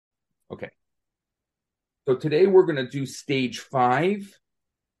Okay. So today we're going to do stage 5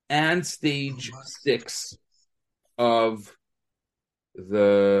 and stage 6 of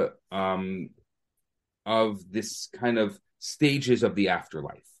the of this kind of stages of the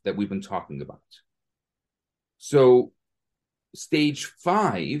afterlife that we've been talking about. So stage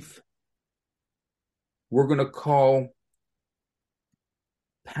 5 we're going to call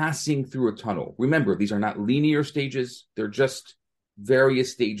passing through a tunnel. Remember, these are not linear stages. They're just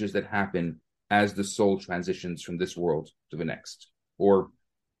various stages that happen as the soul transitions from this world to the next. Or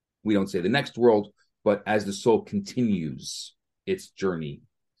we don't say the next world, but as the soul continues its journey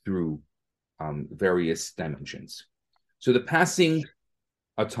through various dimensions. So the passing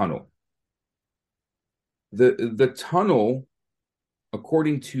a tunnel. The tunnel,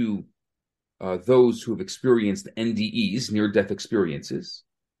 according to those who have experienced NDEs, near-death experiences,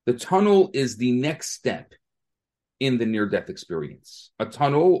 the tunnel is the next step in the near-death experience. A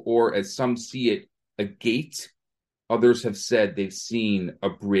tunnel, or as some see it, a gate, others have said they've seen a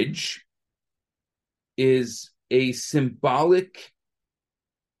bridge, is a symbolic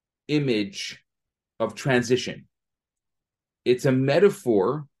image of transition. It's a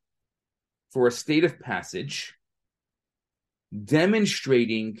metaphor for a state of passage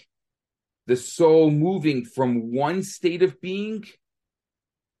demonstrating the soul moving from one state of being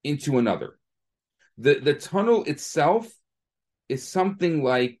into another. The tunnel itself is something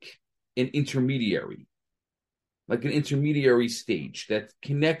like an intermediary stage that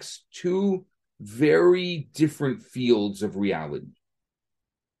connects two very different fields of reality.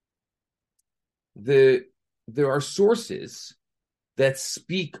 There are sources that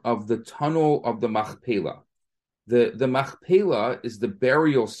speak of the tunnel of the Machpelah. The Machpelah is the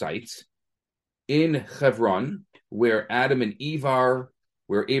burial site in Hebron, where Adam and Eve are,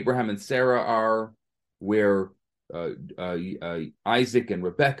 where Abraham and Sarah are, where Isaac and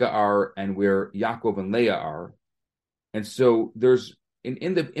Rebecca are, and where Yaakov and Leah are. And so there's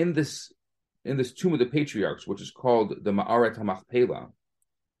in this tomb of the patriarchs, which is called the Ma'aret HaMachpelah,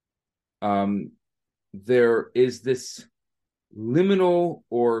 there is this liminal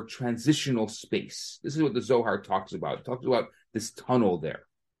or transitional space. This is what the Zohar talks about. It talks about this tunnel there,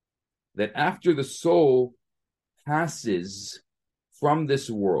 that after the soul passes from this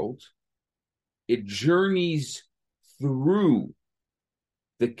world, it journeys through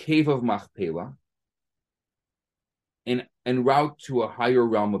the cave of Machpelah en route to a higher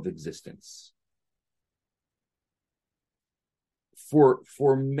realm of existence.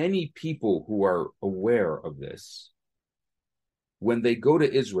 For many people who are aware of this, when they go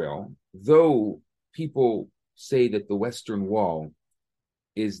to Israel, though people say that the Western Wall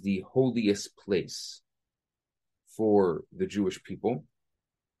is the holiest place for the Jewish people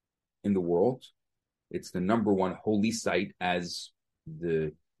in the world, it's the number one holy site, as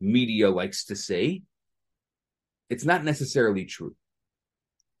the media likes to say, it's not necessarily true.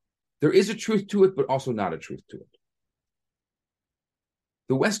 There is a truth to it, but also not a truth to it.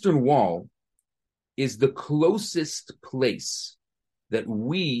 The Western Wall is the closest place that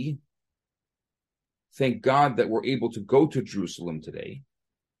we, thank God that we're able to go to Jerusalem today,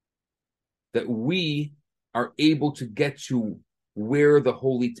 that we are able to get to where the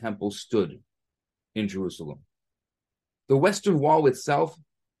Holy Temple stood in Jerusalem. The Western Wall itself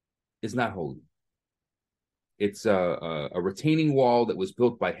is not holy. It's a retaining wall that was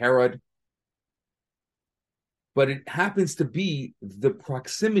built by Herod, but it happens to be the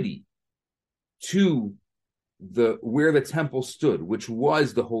proximity to where the temple stood, which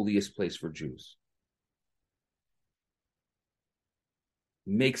was the holiest place for Jews,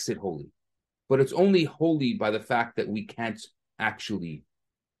 makes it holy. But it's only holy by the fact that we can't actually,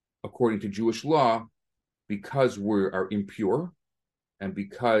 according to Jewish law, because we are impure and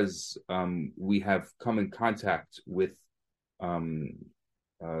because we have come in contact with things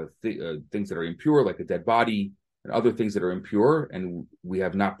that are impure, like a dead body and other things that are impure, and we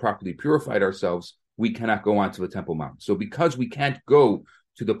have not properly purified ourselves, we cannot go onto the Temple Mount. So because we can't go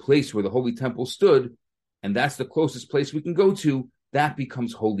to the place where the Holy Temple stood, and that's the closest place we can go to, that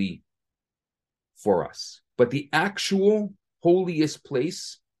becomes holy for us. But the actual holiest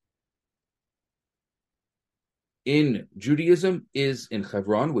place in Judaism is in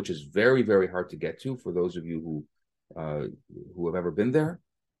Hebron, which is very, very hard to get to for those of you who have ever been there.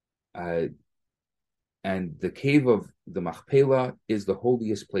 And the cave of the Machpelah is the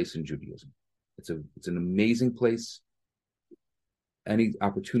holiest place in Judaism. It's an amazing place. Any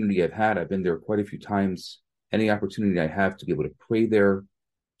opportunity I've had, I've been there quite a few times. Any opportunity I have to be able to pray there,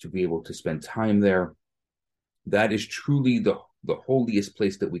 to be able to spend time there, that is truly the holiest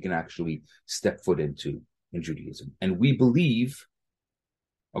place that we can actually step foot into in Judaism. And we believe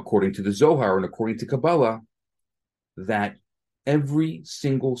according to the Zohar and according to Kabbalah, that every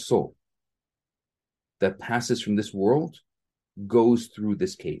single soul that passes from this world goes through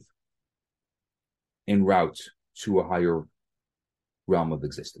this cave en route to a higher realm of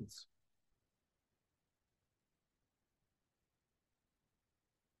existence.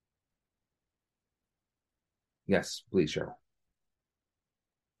 Yes, please, Cheryl.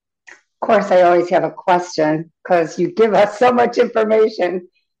 Of course, I always have a question because you give us so much information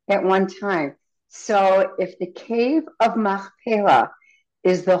at one time. So if the cave of Machpelah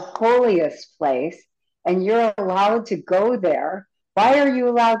is the holiest place and you're allowed to go there, why are you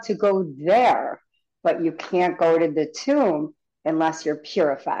allowed to go there, but you can't go to the tomb unless you're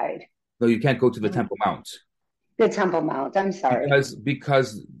purified? No, you can't go to the Temple Mount. The Temple Mount, I'm sorry.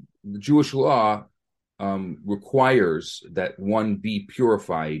 Because the Jewish law requires that one be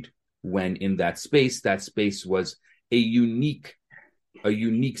purified when in that space. That space was a unique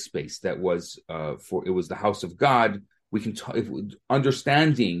space that was it was the house of God. We can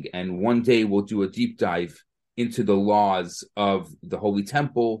understanding, and one day we'll do a deep dive into the laws of the Holy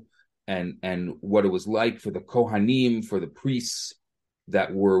Temple and what it was like for the Kohanim, for the priests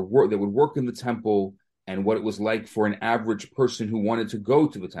that would work in the temple, and what it was like for an average person who wanted to go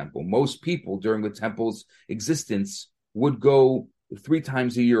to the temple. Most people during the temple's existence would go 3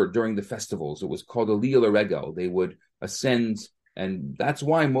 times a year during the festivals. It was called a Aliyah L'Regel. They would ascend, and that's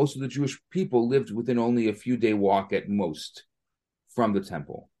why most of the Jewish people lived within only a few day walk at most from the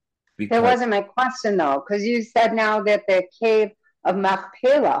temple. That wasn't my question, though, because you said now that the cave of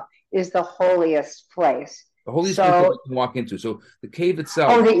Machpelah is the holiest place. The holiest place that you can walk into. So the cave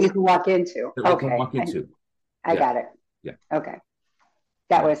itself. Oh, that you can walk into. Okay. Can walk into. I got it. Yeah. Okay.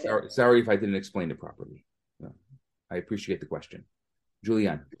 That was it. Sorry if I didn't explain it properly. No. I appreciate the question.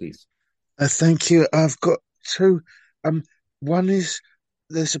 Julianne, please. Thank you. I've got 2. One is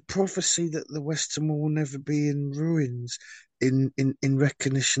there's a prophecy that the Western Wall will never be in ruins in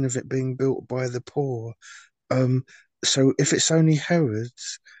recognition of it being built by the poor. So if it's only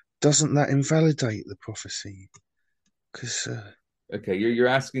Herod's, doesn't that invalidate the prophecy? Because okay, you're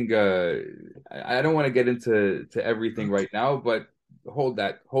asking. I don't want to get into everything right now, but hold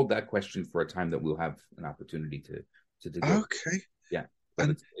that question for a time that we'll have an opportunity to dig in. Okay. Yeah,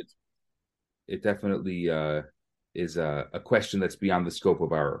 but it definitely is a question that's beyond the scope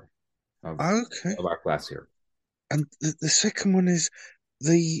of our class here. And the second one is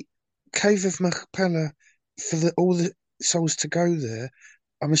the cave of Machpelah for all the souls to go there.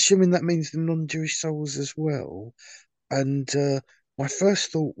 I'm assuming that means the non-Jewish souls as well. And my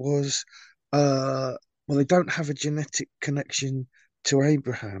first thought was, well, they don't have a genetic connection to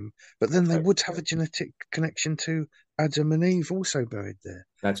Abraham, but then they would have a genetic connection to Adam and Eve, also buried there.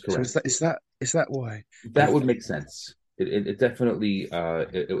 That's correct. So is that why? That would make sense. It definitely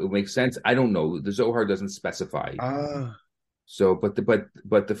it makes sense. I don't know. The Zohar doesn't specify. So, but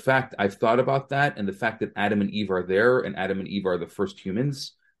the fact I've thought about that, and the fact that Adam and Eve are there, and Adam and Eve are the first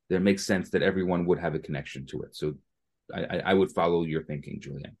humans, that makes sense that everyone would have a connection to it. So, I would follow your thinking,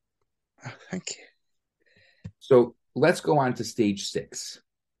 Julianne. Oh, thank you. So let's go on to stage 6.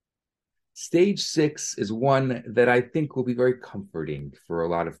 Stage 6 is one that I think will be very comforting for a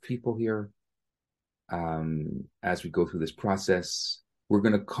lot of people here. As we go through this process, we're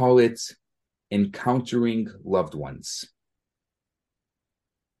going to call it encountering loved ones.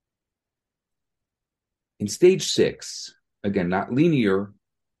 In stage 6, again, not linear,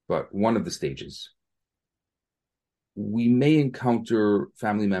 but one of the stages, we may encounter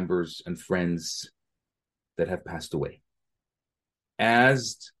family members and friends that have passed away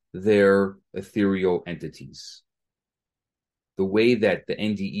as their ethereal entities. The way that the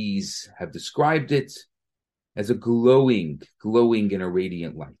NDEs have described it as a glowing and a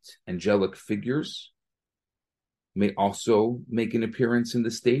radiant light. Angelic figures may also make an appearance in the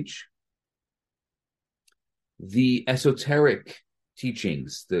stage. The esoteric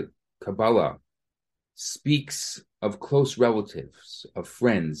teachings, the Kabbalah, speaks of close relatives, of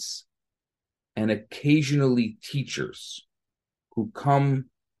friends, and occasionally teachers who come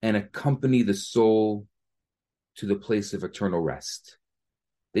and accompany the soul to the place of eternal rest.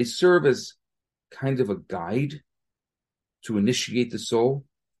 They serve as kind of a guide to initiate the soul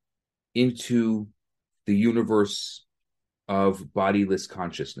into the universe of bodiless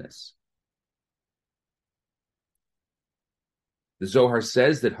consciousness. The Zohar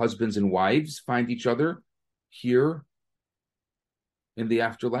says that husbands and wives find each other here in the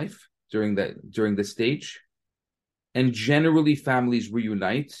afterlife during this stage. And generally families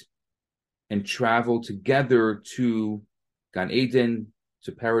reunite and travel together to Gan Eden,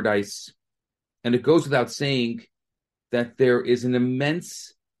 to paradise. And it goes without saying that there is an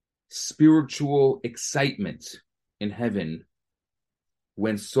immense spiritual excitement in heaven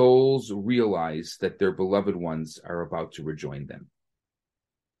when souls realize that their beloved ones are about to rejoin them.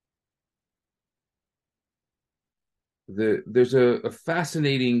 There's a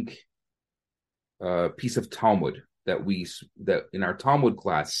fascinating piece of Talmud that in our Talmud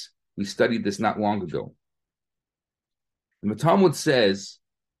class we studied this not long ago. And the Talmud says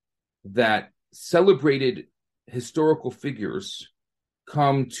that celebrated historical figures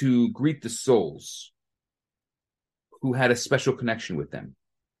come to greet the souls who had a special connection with them.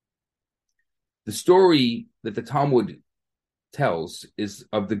 The story that the Talmud tells is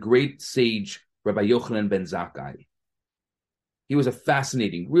of the great sage Rabbi Yochanan ben Zakkai. He was a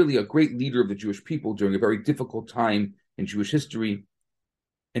fascinating, really a great leader of the Jewish people during a very difficult time in Jewish history.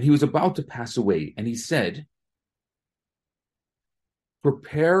 And he was about to pass away. And he said,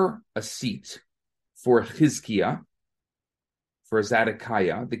 prepare a seat for Chizkiah, for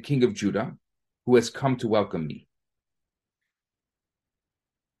Zedekiah, the king of Judah, who has come to welcome me.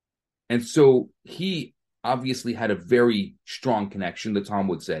 And so he obviously had a very strong connection, the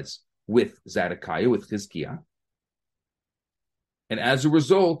Talmud says, with Zedekiah, with Chizkiah. And as a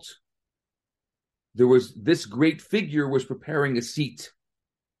result, this great figure was preparing a seat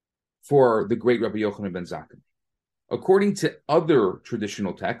for the great Rabbi Yochanan ben Zakkai. According to other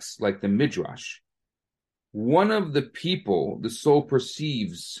traditional texts, like the Midrash, one of the people the soul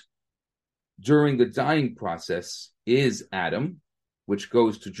perceives during the dying process is Adam, which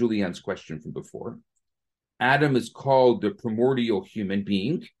goes to Julianne's question from before. Adam is called the primordial human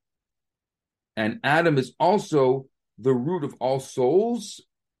being, and Adam is also the root of all souls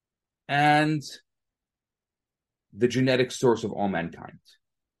and the genetic source of all mankind.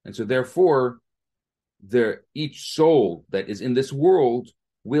 And so therefore, each soul that is in this world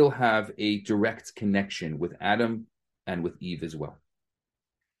will have a direct connection with Adam and with Eve as well.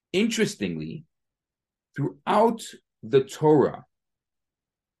 Interestingly, throughout the Torah,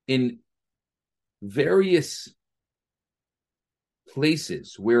 in various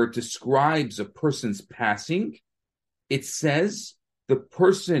places where it describes a person's passing, it says the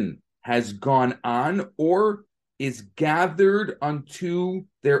person has gone on or is gathered unto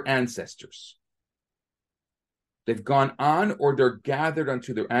their ancestors. They've gone on or they're gathered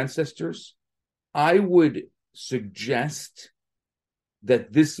unto their ancestors. I would suggest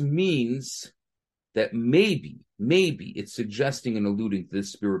that this means that maybe it's suggesting and alluding to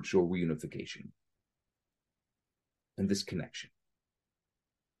this spiritual reunification and this connection.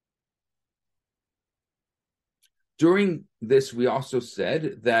 During this, we also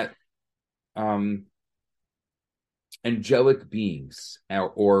said that angelic beings,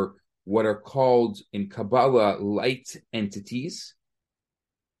 or what are called in Kabbalah light entities,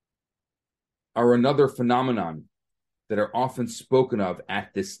 are another phenomenon that are often spoken of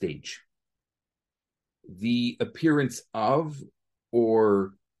at this stage. The appearance of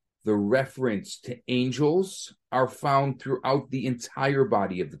or the reference to angels are found throughout the entire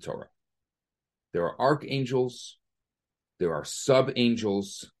body of the Torah. There are archangels, there are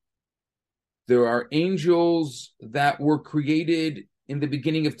sub-angels, there are angels that were created in the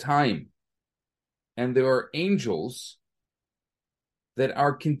beginning of time, and there are angels that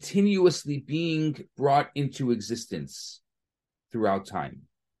are continuously being brought into existence throughout time.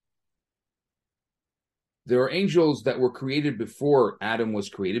 There are angels that were created before Adam was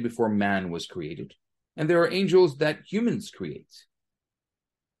created, before man was created. And there are angels that humans create.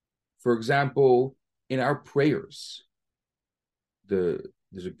 For example, in our prayers,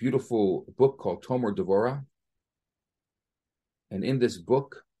 there's a beautiful book called Tomer Devorah. And in this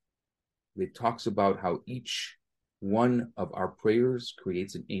book, it talks about how each one of our prayers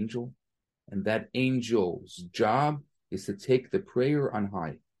creates an angel. And that angel's job is to take the prayer on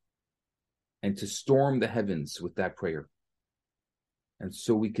high and to storm the heavens with that prayer. And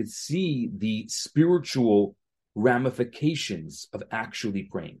so we could see the spiritual ramifications of actually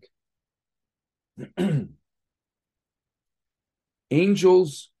praying.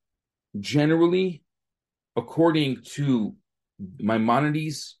 Angels generally, according to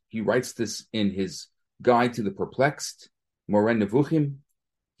Maimonides, he writes this in his Guide to the Perplexed, Moreh Nevuchim,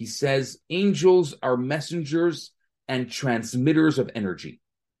 he says, angels are messengers and transmitters of energy.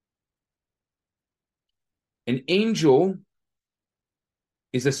 An angel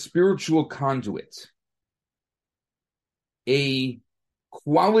is a spiritual conduit, a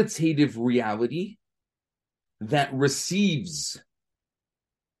qualitative reality that receives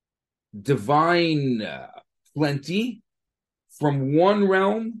divine plenty from one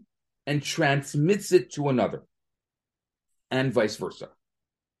realm and transmits it to another, and vice versa.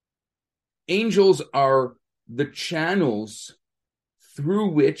 Angels are the channels through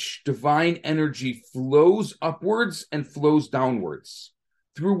which divine energy flows upwards and flows downwards,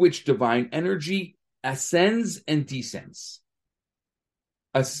 through which divine energy ascends and descends.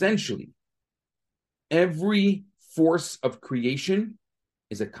 Essentially, every force of creation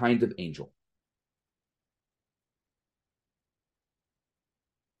is a kind of angel.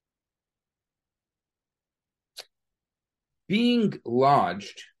 Being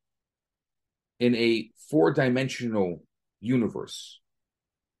lodged in a four-dimensional universe,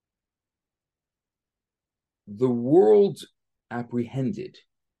 the world apprehended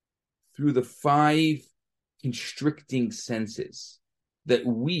through the five constricting senses that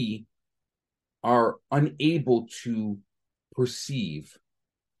we are unable to perceive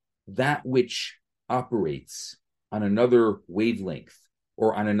that which operates on another wavelength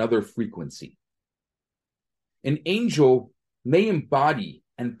or on another frequency. An angel may embody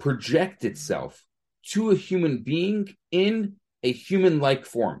and project itself to a human being in a human-like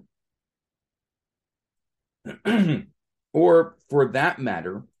form. Or, for that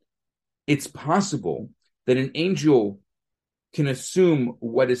matter, it's possible that an angel can assume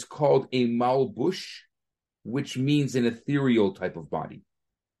what is called a malbush, which means an ethereal type of body,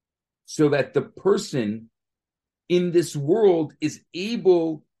 so that the person in this world is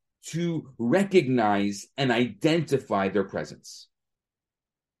able to recognize and identify their presence.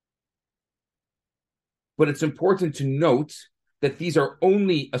 But it's important to note that these are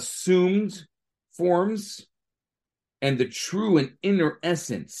only assumed forms, and the true and inner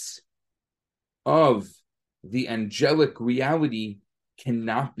essence of the angelic reality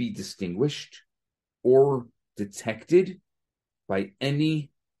cannot be distinguished or detected by any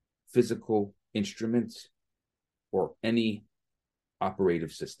physical instrument or any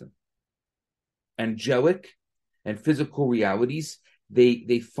operative system. Angelic and physical realities,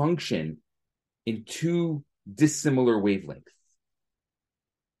 they function in two dissimilar wavelengths.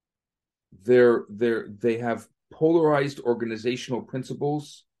 They have polarized organizational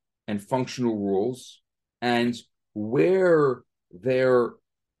principles and functional rules, and where there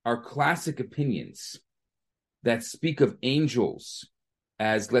are classic opinions that speak of angels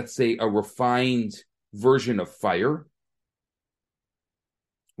as, let's say, a refined version of fire,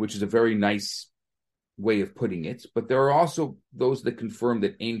 which is a very nice way of putting it, but there are also those that confirm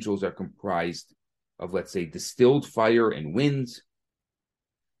that angels are comprised of, let's say, distilled fire and wind.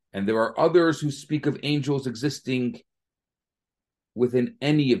 And there are others who speak of angels existing within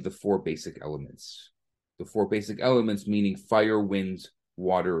any of the four basic elements. The four basic elements meaning fire, wind,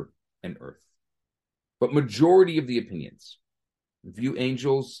 water, and earth. But majority of the opinions view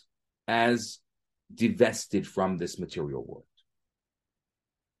angels as divested from this material world.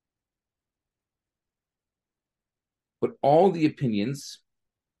 But all the opinions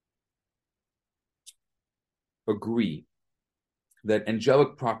agree that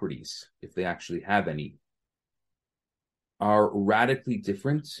angelic properties, if they actually have any, are radically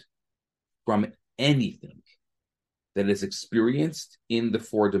different from anything that is experienced in the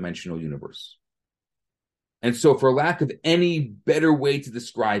four-dimensional universe. And so, for lack of any better way to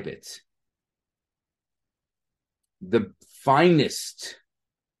describe it, the finest,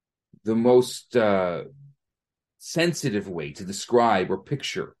 the most sensitive way to describe or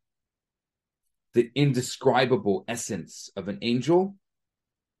picture the indescribable essence of an angel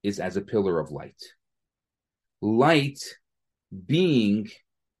is as a pillar of light. Light being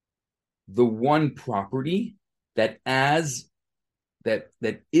the one property that is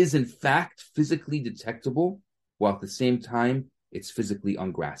in fact physically detectable, while at the same time it's physically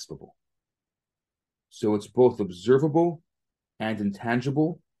ungraspable. So it's both observable and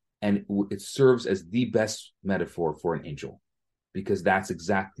intangible, and it serves as the best metaphor for an angel, because that's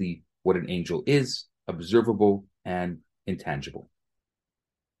exactly what an angel is: observable and intangible.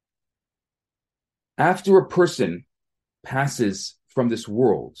 After a person passes from this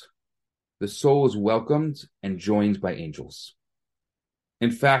world, the soul is welcomed and joined by angels.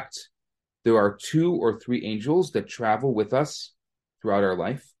 In fact, there are 2 or 3 angels that travel with us throughout our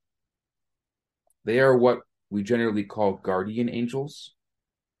life. They are what we generally call guardian angels.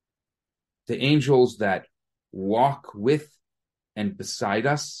 The angels that walk with and beside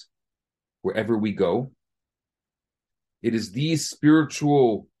us wherever we go. It is these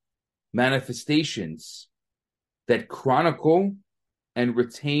spiritual manifestations that chronicle and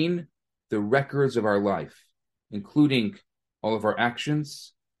retain the records of our life, including all of our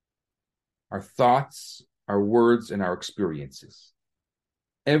actions, our thoughts, our words, and our experiences.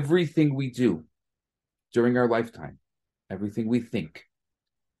 Everything we do during our lifetime, everything we think,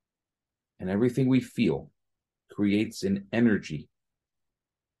 and everything we feel creates an energy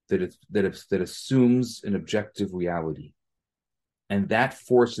that assumes an objective reality. And that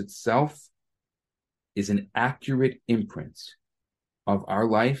force itself is an accurate imprint of our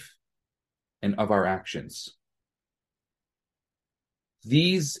life and of our actions.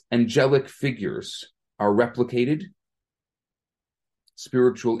 These angelic figures are replicated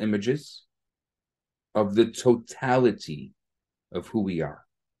spiritual images of the totality of who we are.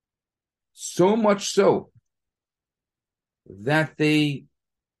 So much so that they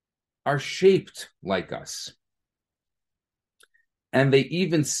are shaped like us. And they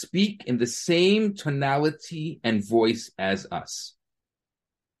even speak in the same tonality and voice as us.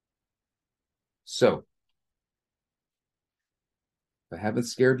 So, if I haven't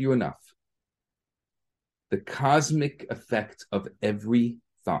scared you enough, the cosmic effect of every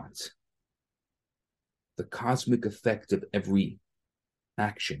thought, the cosmic effect of every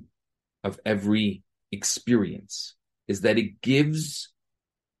action, of every experience, is that it gives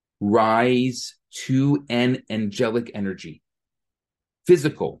rise to an angelic energy.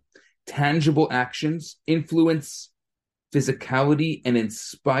 Physical, tangible actions influence physicality and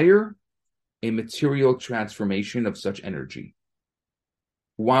inspire a material transformation of such energy.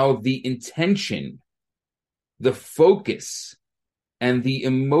 While the intention, the focus, and the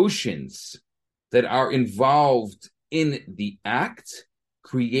emotions that are involved in the act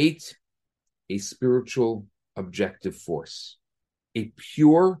create a spiritual objective force, a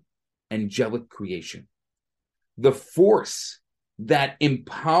pure angelic creation. The force that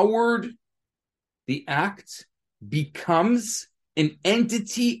empowered the act becomes an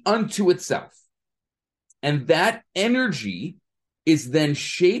entity unto itself. And that energy is then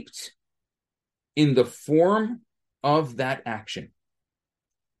shaped in the form of that action.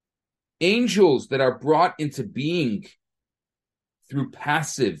 Angels that are brought into being through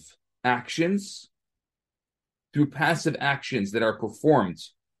passive actions that are performed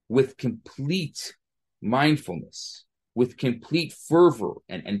with complete mindfulness, with complete fervor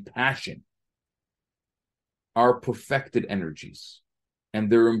and passion, are perfected energies. And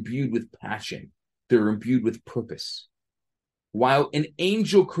they're imbued with passion. They're imbued with purpose. While an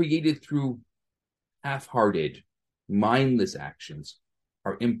angel created through half-hearted, mindless actions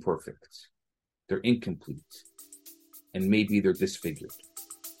are imperfect, they're incomplete, and maybe they're disfigured.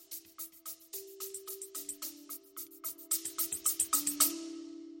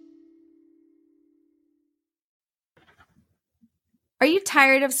 Are you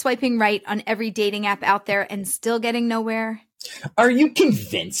tired of swiping right on every dating app out there and still getting nowhere? Are you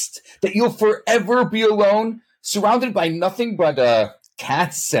convinced that you'll forever be alone, surrounded by nothing but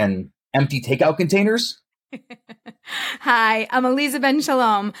cats and empty takeout containers? Hi, I'm Eliza Ben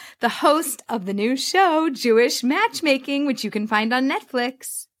Shalom, the host of the new show, Jewish Matchmaking, which you can find on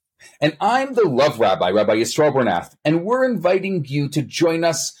Netflix. And I'm the love rabbi, Rabbi Yisroel Bernath, and we're inviting you to join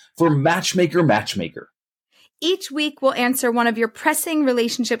us for Matchmaker. Each week, we'll answer one of your pressing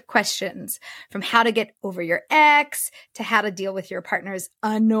relationship questions, from how to get over your ex to how to deal with your partner's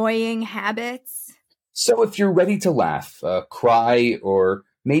annoying habits. So if you're ready to laugh, cry, or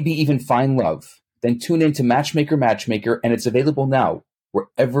maybe even find love, then tune in to Matchmaker, and it's available now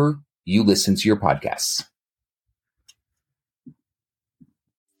wherever you listen to your podcasts.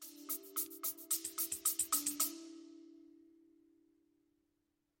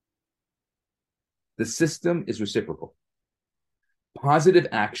 The system is reciprocal. Positive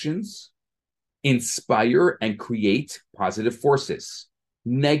actions inspire and create positive forces.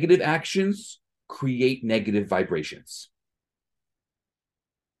 Negative actions create negative vibrations.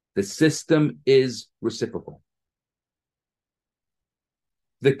 The system is reciprocal.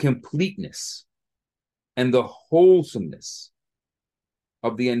 The completeness and the wholesomeness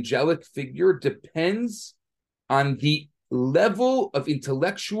of the angelic figure depends on the level of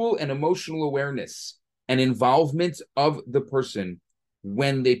intellectual and emotional awareness and involvement of the person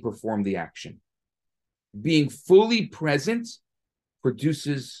when they perform the action. Being fully present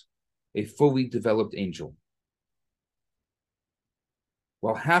produces a fully developed angel,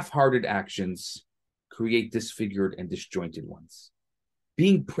 while half-hearted actions create disfigured and disjointed ones.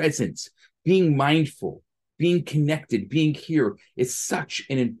 Being present, being mindful, being connected, being here is such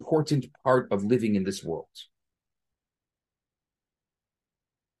an important part of living in this world.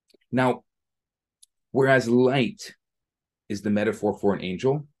 Now, whereas light is the metaphor for an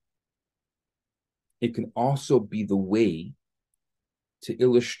angel, it can also be the way to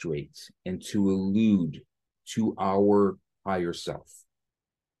illustrate and to allude to our higher self.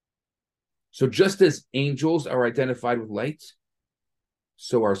 So just as angels are identified with light,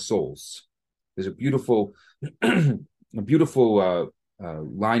 so are souls. There's a beautiful, line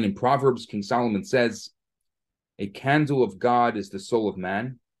in Proverbs. King Solomon says, "A candle of God is the soul of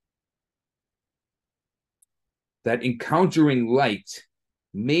man, that encountering light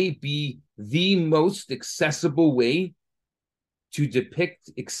may be the most accessible way to depict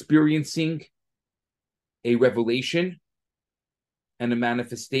experiencing a revelation and a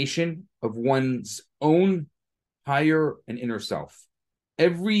manifestation of one's own higher and inner self.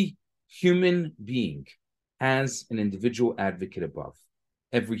 Every human being has an individual advocate above.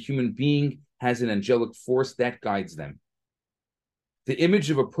 Every human being has an angelic force that guides them. The image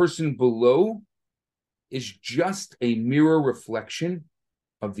of a person below is just a mirror reflection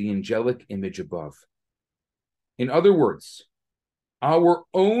of the angelic image above. In other words, our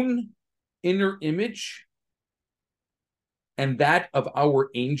own inner image and that of our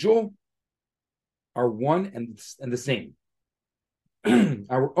angel are one and the same.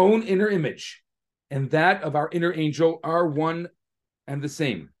 Our own inner image and that of our inner angel are one and the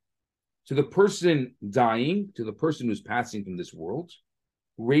same. To the person dying, to the person who's passing from this world,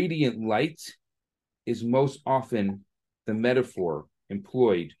 radiant light is most often the metaphor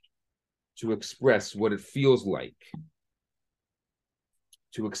employed to express what it feels like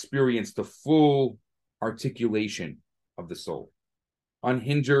to experience the full articulation of the soul,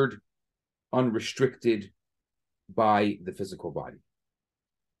 unhindered, unrestricted by the physical body.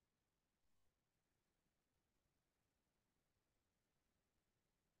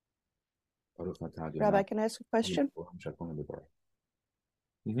 Rabbi, can I ask a question?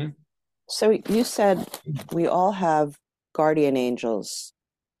 Mm-hmm. So you said we all have guardian angels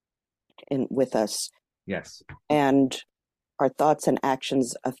with us. Yes. And our thoughts and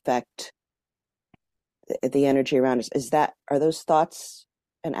actions affect the energy around us. Are those thoughts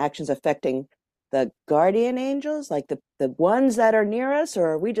and actions affecting the guardian angels, like the ones that are near us, or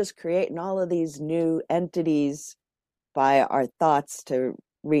are we just creating all of these new entities by our thoughts to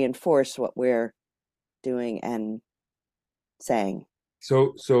reinforce what we're doing and saying?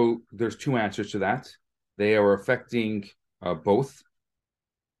 So there's two answers to that. They are affecting both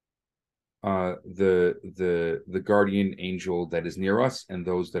the guardian angel that is near us and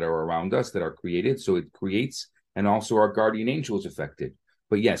those that are around us that are created. So it creates, and also our guardian angel is affected.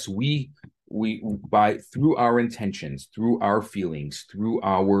 But yes, we through our intentions, through our feelings, through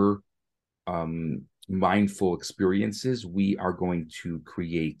our mindful experiences, we are going to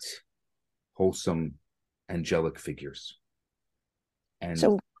create wholesome angelic figures. And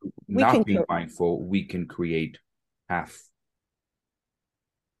so not being mindful, we can create half.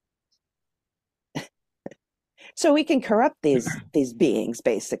 So we can corrupt these beings,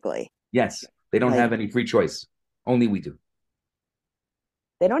 basically. Yes, they don't have any free choice. Only we do.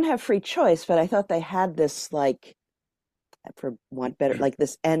 They don't have free choice, but I thought they had this, for want better, like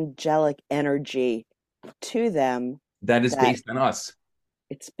this angelic energy to them. That is based on us.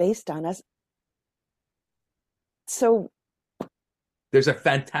 It's based on us. So there's a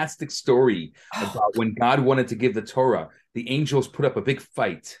fantastic story about when God wanted to give the Torah, the angels put up a big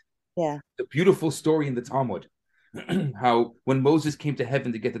fight. Yeah. The beautiful story in the Talmud, how when Moses came to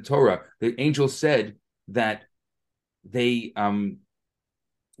heaven to get the Torah, the angels said that they don't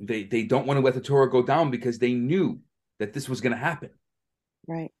want to let the Torah go down because they knew that this was going to happen.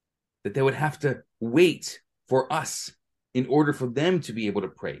 Right. That they would have to wait for us in order for them to be able to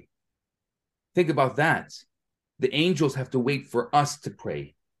pray. Think about that. The angels have to wait for us to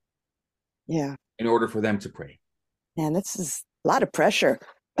pray. Yeah. In order for them to pray. Man, this is a lot of pressure.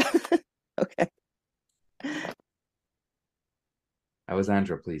 Okay.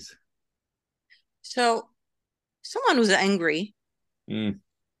 Alessandra, please. So, someone who's angry, they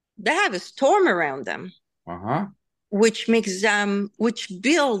have a storm around them, which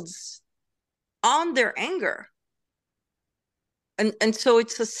builds on their anger, and so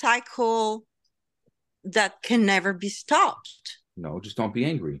it's a cycle that can never be stopped. No, just don't be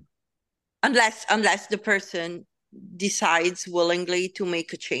angry. Unless the person decides willingly to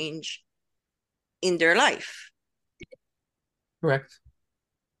make a change in their life. Correct.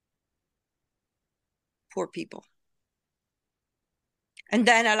 Poor people. And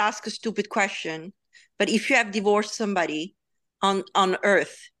then I'll ask a stupid question, but if you have divorced somebody on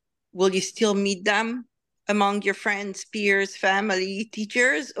earth, will you still meet them among your friends, peers, family,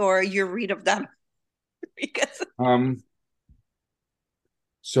 teachers, or you're rid of them? Because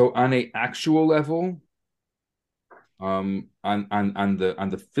so on a actual level, on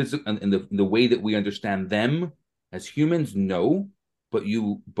the physical and the way that we understand them as humans, no, but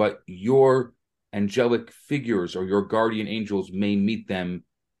your angelic figures or your guardian angels may meet them,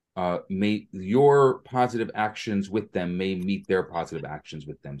 your positive actions with them may meet their positive actions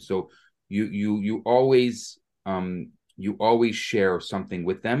with them. So you always share something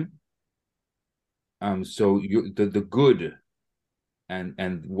with them. So the good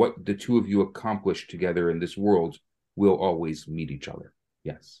and what the two of you accomplish together in this world will always meet each other.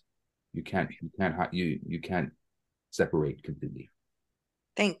 Yes, you can't separate completely.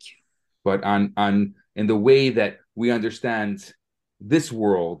 Thank you. But on in the way that we understand this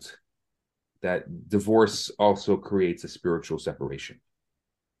world, that divorce also creates a spiritual separation.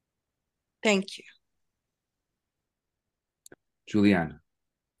 Thank you. Julianne.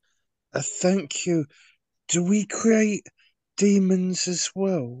 Thank you. Do we create demons as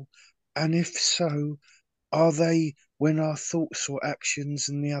well? And if so, are they when our thoughts or actions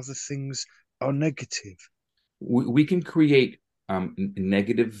and the other things are negative? We can create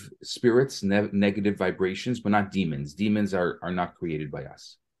negative spirits, negative vibrations, but not demons. Demons are not created by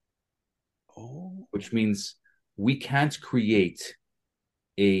us. Oh. Which means we can't create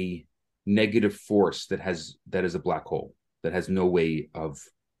a negative force that is a black hole, that has no way of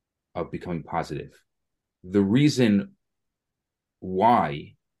becoming positive. The reason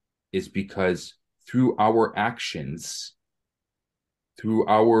why is because through our actions, through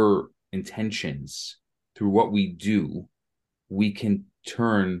our intentions, through what we do, we can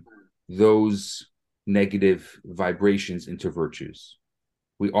turn those negative vibrations into virtues.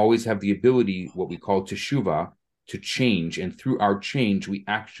 We always have the ability, what we call teshuvah, to change. And through our change, we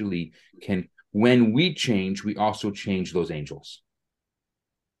actually can, when we change, we also change those angels.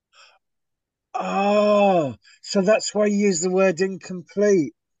 Oh, so that's why you use the word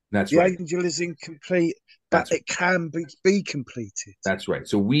incomplete. That's the right. angel is incomplete, but it can be completed. That's right.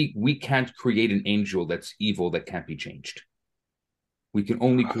 So we can't create an angel that's evil that can't be changed. We can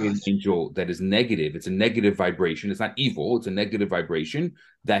only create an angel that is negative. It's a negative vibration. It's not evil. It's a negative vibration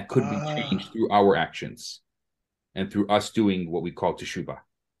that could be changed through our actions and through us doing what we call teshuvah.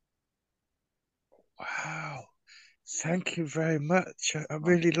 Wow. Thank you very much. I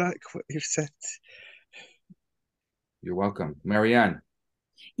really like what you've said. You're welcome. Marianne.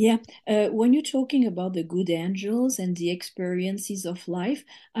 Yeah, when you're talking about the good angels and the experiences of life,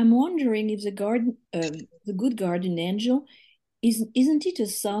 I'm wondering if the good guardian angel isn't it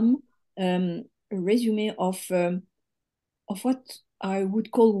a resume of what I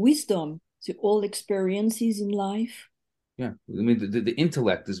would call wisdom, the all experiences in life? Yeah, I mean the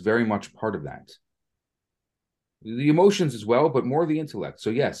intellect is very much part of that. The emotions as well, but more the intellect. So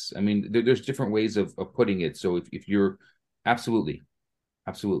yes, I mean there's different ways of putting it. So if you're absolutely.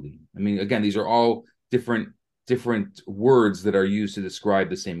 I mean, again, these are all different words that are used to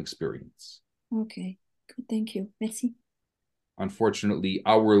describe the same experience. Okay, good. Thank you. Merci. Unfortunately,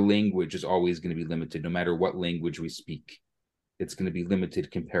 our language is always going to be limited, no matter what language we speak. It's going to be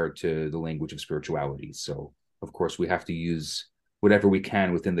limited compared to the language of spirituality. So, of course, we have to use whatever we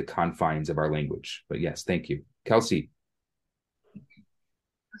can within the confines of our language. But yes, thank you. Kelsey.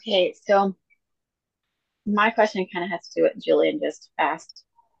 Okay, so my question kind of has to do with what Julian just asked.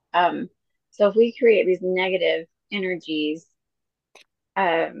 So if we create these negative energies,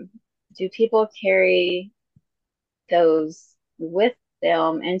 do people carry those with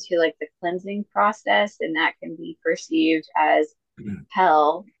them into like the cleansing process, and that can be perceived as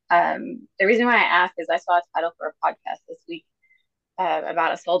hell? The reason why I ask is I saw a title for a podcast this week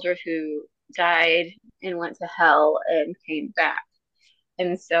about a soldier who died and went to hell and came back.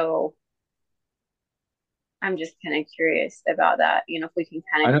 And so I'm just kind of curious about that. You know, if we can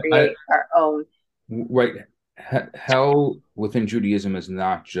kind of create our own. Right. Hell within Judaism is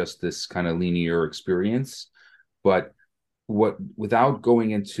not just this kind of linear experience, but without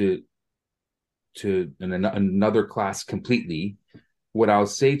going into another class completely, what I'll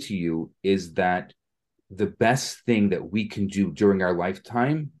say to you is that the best thing that we can do during our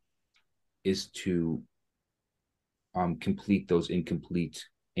lifetime is to complete those incomplete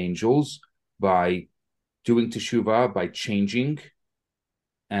angels by doing teshuvah, by changing,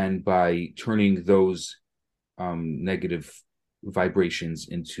 and by turning those negative vibrations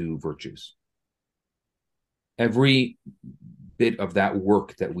into virtues. Every bit of that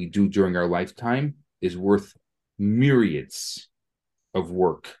work that we do during our lifetime is worth myriads of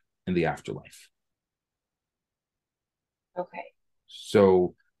work in the afterlife. Okay.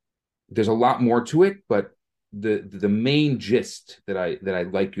 So there's a lot more to it, but the main gist that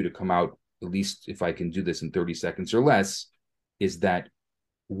I'd like you to come out, at least if I can do this in 30 seconds or less, is that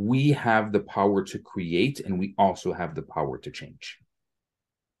we have the power to create, and we also have the power to change.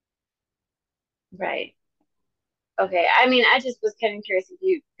 Right. Okay. I mean, I just was kind of curious if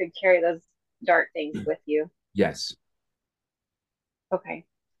you could carry those dark things with you. Yes. Okay.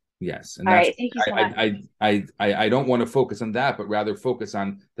 Yes. And all that's, right. Thank you so much. I don't want to focus on that, but rather focus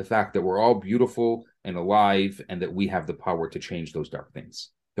on the fact that we're all beautiful and alive, and that we have the power to change those dark things.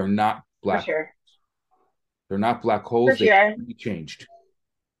 They're not black. For sure. They're not black For holes. They sure. can be changed.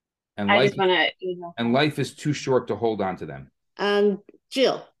 And I life just want to, and life is too short to hold on to them.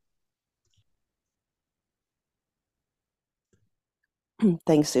 Jill.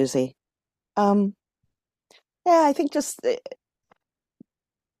 Thanks, Susie. Yeah, I think just,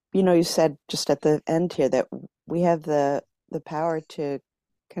 you said just at the end here that we have the power to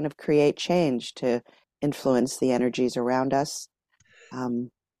kind of create change, to influence the energies around us. And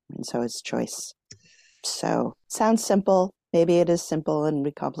so it's choice. So it sounds simple. Maybe it is simple and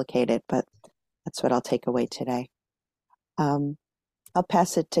we complicate it, but that's what I'll take away today. I'll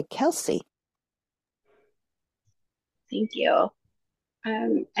pass it to Kelsey. thank you.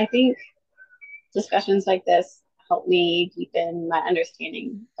 I think discussions like this help me deepen my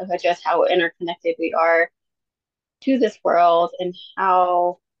understanding of just how interconnected we are to this world and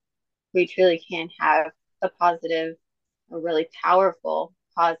how we truly can have a really powerful,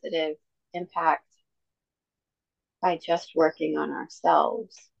 positive impact by just working on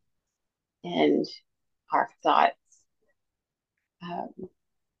ourselves and our thoughts. And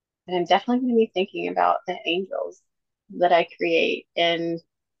I'm definitely going to be thinking about the angels that I create, and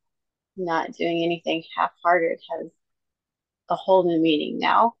not doing anything half-hearted has a whole new meaning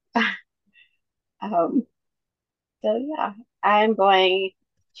now. So yeah, I'm going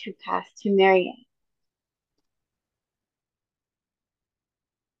to pass to Marianne.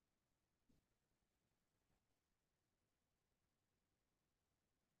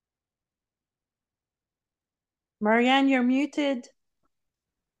 Marianne, you're muted.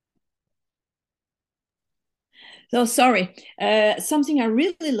 So sorry. Something I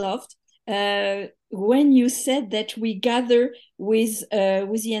really loved when you said that we gather with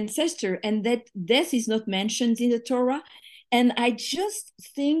the ancestor and that death is not mentioned in the Torah. And I just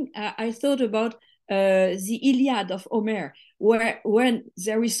think I thought about the Iliad of Homer, where when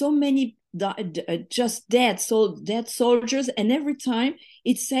there is so many just dead soldiers, and every time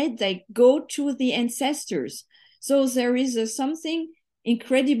it said they go to the ancestors. So there is something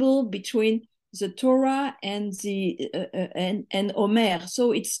incredible between the Torah and the and Homer.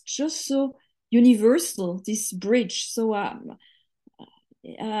 So it's just so universal, this bridge. So I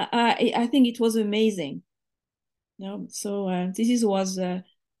think it was amazing. So this was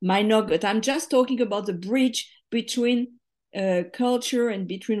my nugget. I'm just talking about the bridge between culture and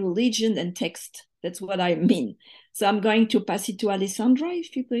between religion and text. That's what I mean. So I'm going to pass it to Alessandra,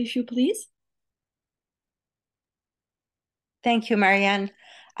 if you please. Thank you, Marianne.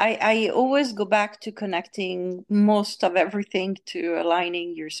 I always go back to connecting most of everything to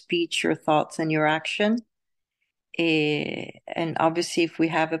aligning your speech, your thoughts, and your action. And obviously, if we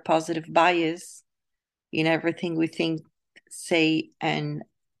have a positive bias in everything we think, say, and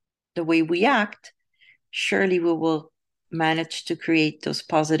the way we act, surely we will manage to create those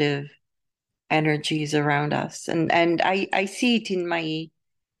positive energies around us. And I see it in my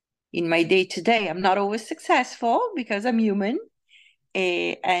day to day. I'm not always successful because I'm human.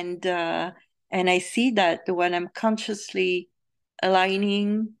 And I see that when I'm consciously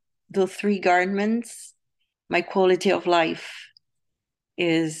aligning the three garments, my quality of life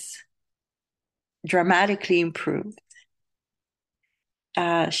is dramatically improved.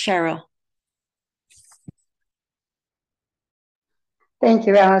 Cheryl. Thank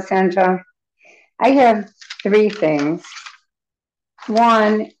you, Alessandra. I have three things.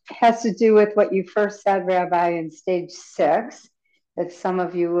 One has to do with what you first said, Rabbi, in stage 6, that some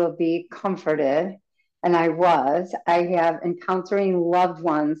of you will be comforted. And I was. I have encountering loved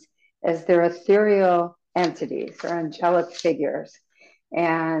ones as their ethereal entities or angelic figures.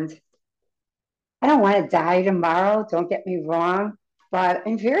 And I don't want to die tomorrow, don't get me wrong, but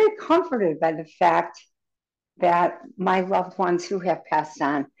I'm very comforted by the fact that my loved ones who have passed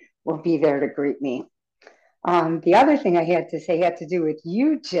on will be there to greet me. The other thing I had to say had to do with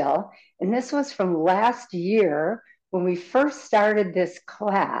you, Jill, and this was from last year when we first started this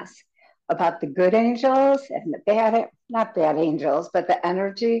class about the good angels and the bad, not bad angels, but the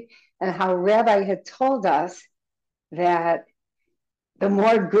energy, and how Rabbi had told us that the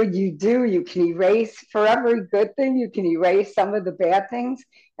more good you do, you can erase, for every good thing, you can erase some of the bad things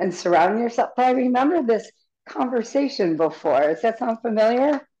and surround yourself. But I remember this conversation before. Does that sound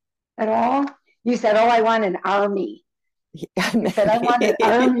familiar at all? You said, oh, I want an army. You said, I want an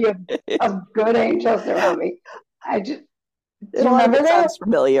army of good angels around me. A lot of it sounds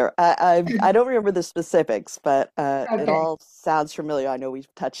familiar. I don't remember the specifics, but okay. It all sounds familiar. I know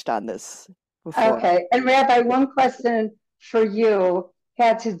we've touched on this before. Okay. And Rabbi, one question for you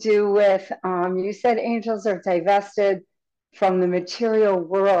had to do with, you said angels are divested from the material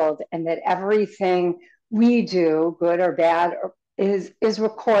world and that everything we do, good or bad, is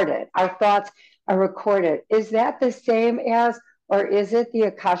recorded. Our thoughts are recorded. Is that the same as, or is it the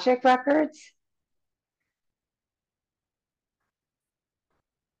Akashic records?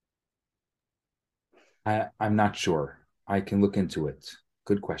 I'm not sure. I can look into it.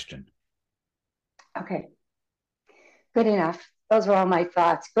 Good question. Okay, good enough. Those were all my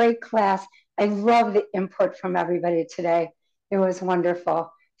thoughts. Great class. I love the input from everybody today. It was wonderful.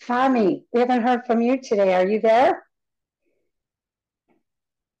 Fami, we haven't heard from you today. Are you there?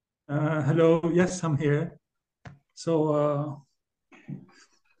 Hello. Yes, I'm here. So,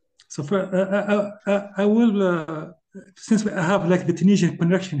 I will, since I have like the Tunisian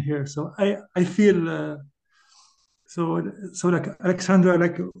connection here, so I feel so like Alexandra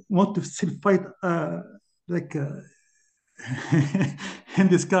like want to still fight like in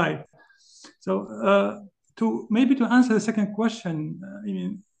the sky. So to maybe to answer the second question, I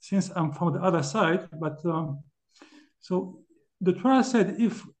mean, since I'm from the other side, but so the Torah said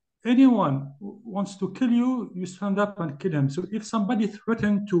if anyone wants to kill you, you stand up and kill him. So if somebody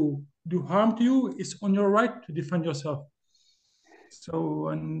threatens to do harm to you, it's on your right to defend yourself. So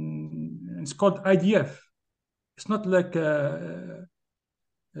and it's called IDF. It's not like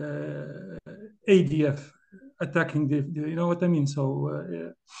ADF attacking the you know what I mean. So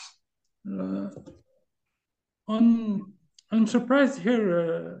I'm surprised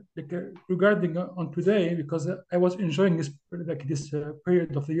here regarding on today because I was enjoying this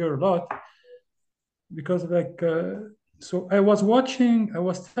period of the year a lot because so I was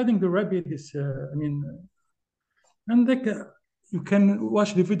studying the Rabbi and you can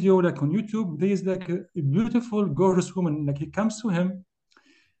watch the video like on YouTube. There is like a beautiful, gorgeous woman. Like he comes to him,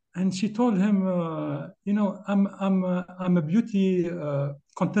 and she told him, I'm a beauty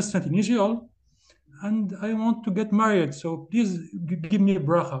contestant in Israel, and I want to get married. So please give me a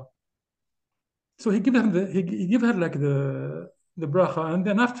bracha. So he gave her like the bracha, and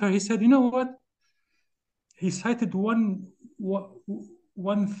then after he said, you know what? He cited one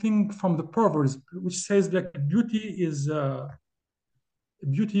thing from the Proverbs, which says that beauty is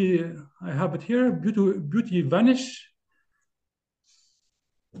beauty. I have it here. Beauty vanish,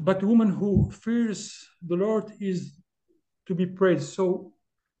 but a woman who fears the Lord is to be praised. So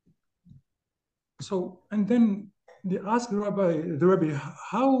and then they asked the Rabbi,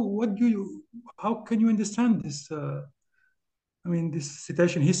 how can you understand this? This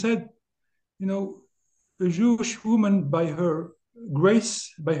citation. He said, a Jewish woman by her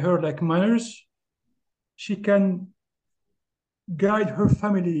grace, by her like manners, she can guide her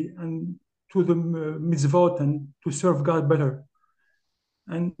family and to the mitzvot and to serve God better.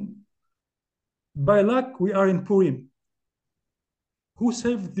 And by luck, we are in Purim. Who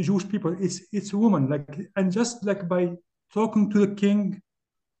saved the Jewish people? It's a woman. And just like by talking to the king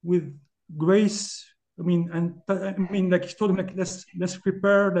with grace. Like she told him, like let's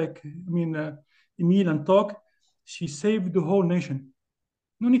prepare, a meal and talk. She saved the whole nation.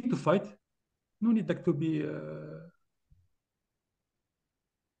 No need to fight. No need to be.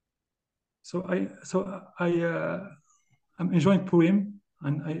 I'm enjoying Purim,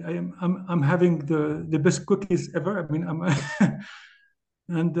 and I'm having the best cookies ever.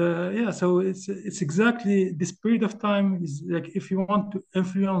 So it's exactly this period of time is like if you want to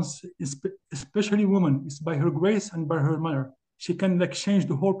influence, especially women, it's by her grace and by her manner. She can like change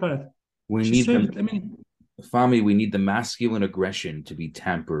the whole planet. We need Fami, we need the masculine aggression to be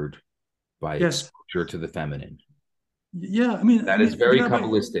tempered by exposure to the feminine. Yeah, that is very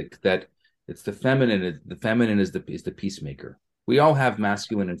Kabbalistic. That it's the feminine. The feminine is the peacemaker. We all have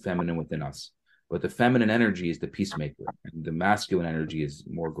masculine and feminine within us, but the feminine energy is the peacemaker, and the masculine energy is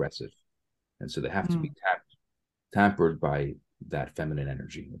more aggressive, and so they have to be tempered by that feminine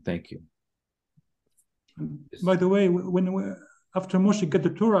energy. Thank you. By the way, after Moshe got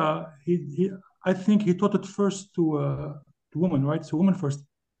the Torah, I think he taught it first to women, right? So women first.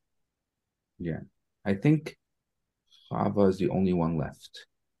 Yeah, I think Chava is the only one left.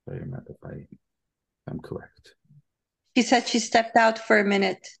 If I remember, if I'm correct. She said she stepped out for a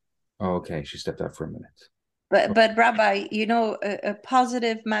minute. Oh, okay, she stepped out for a minute. But Rabbi, a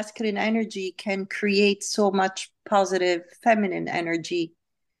positive masculine energy can create so much positive feminine energy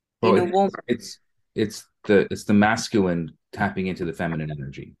in a woman. It's the masculine tapping into the feminine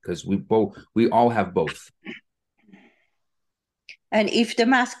energy because we all have both. And if the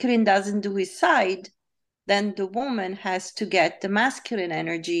masculine doesn't do his side, then the woman has to get the masculine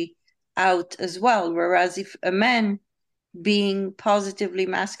energy out as well. Whereas if a man being positively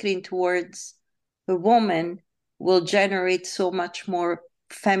masculine towards a woman will generate so much more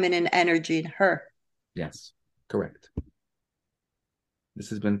feminine energy in her. Yes, correct. This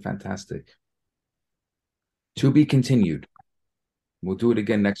has been fantastic. To be continued. We'll do it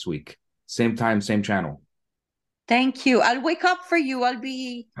again next week. same time, same channel. Thank you. I'll wake up for you. I'll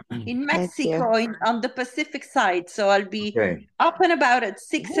be in Mexico on the Pacific side. So I'll be up and about at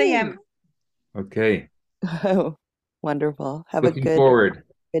 6 a.m. Okay. Oh, wonderful. Have Looking a forward.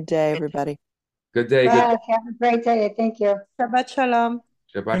 good day, everybody. Good day. Yes, have a great day. Thank you. Shabbat shalom.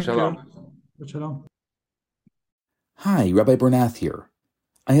 Shabbat shalom. Shalom. Hi, Rabbi Bernath here.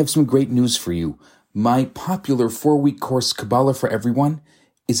 I have some great news for you. My popular 4-week course, Kabbalah for Everyone,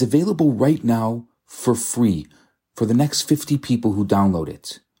 is available right now for free for the next 50 people who download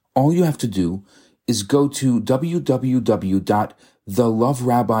it. All you have to do is go to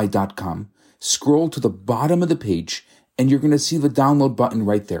www.theloverabbi.com, scroll to the bottom of the page, and you're going to see the download button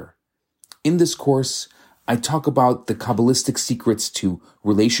right there. In this course, I talk about the Kabbalistic secrets to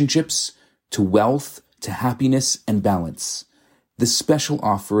relationships, to wealth, to happiness, and balance. This special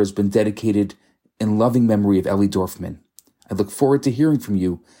offer has been dedicated in loving memory of Ellie Dorfman. I look forward to hearing from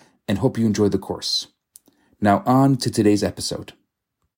you and hope you enjoy the course. Now on to today's episode.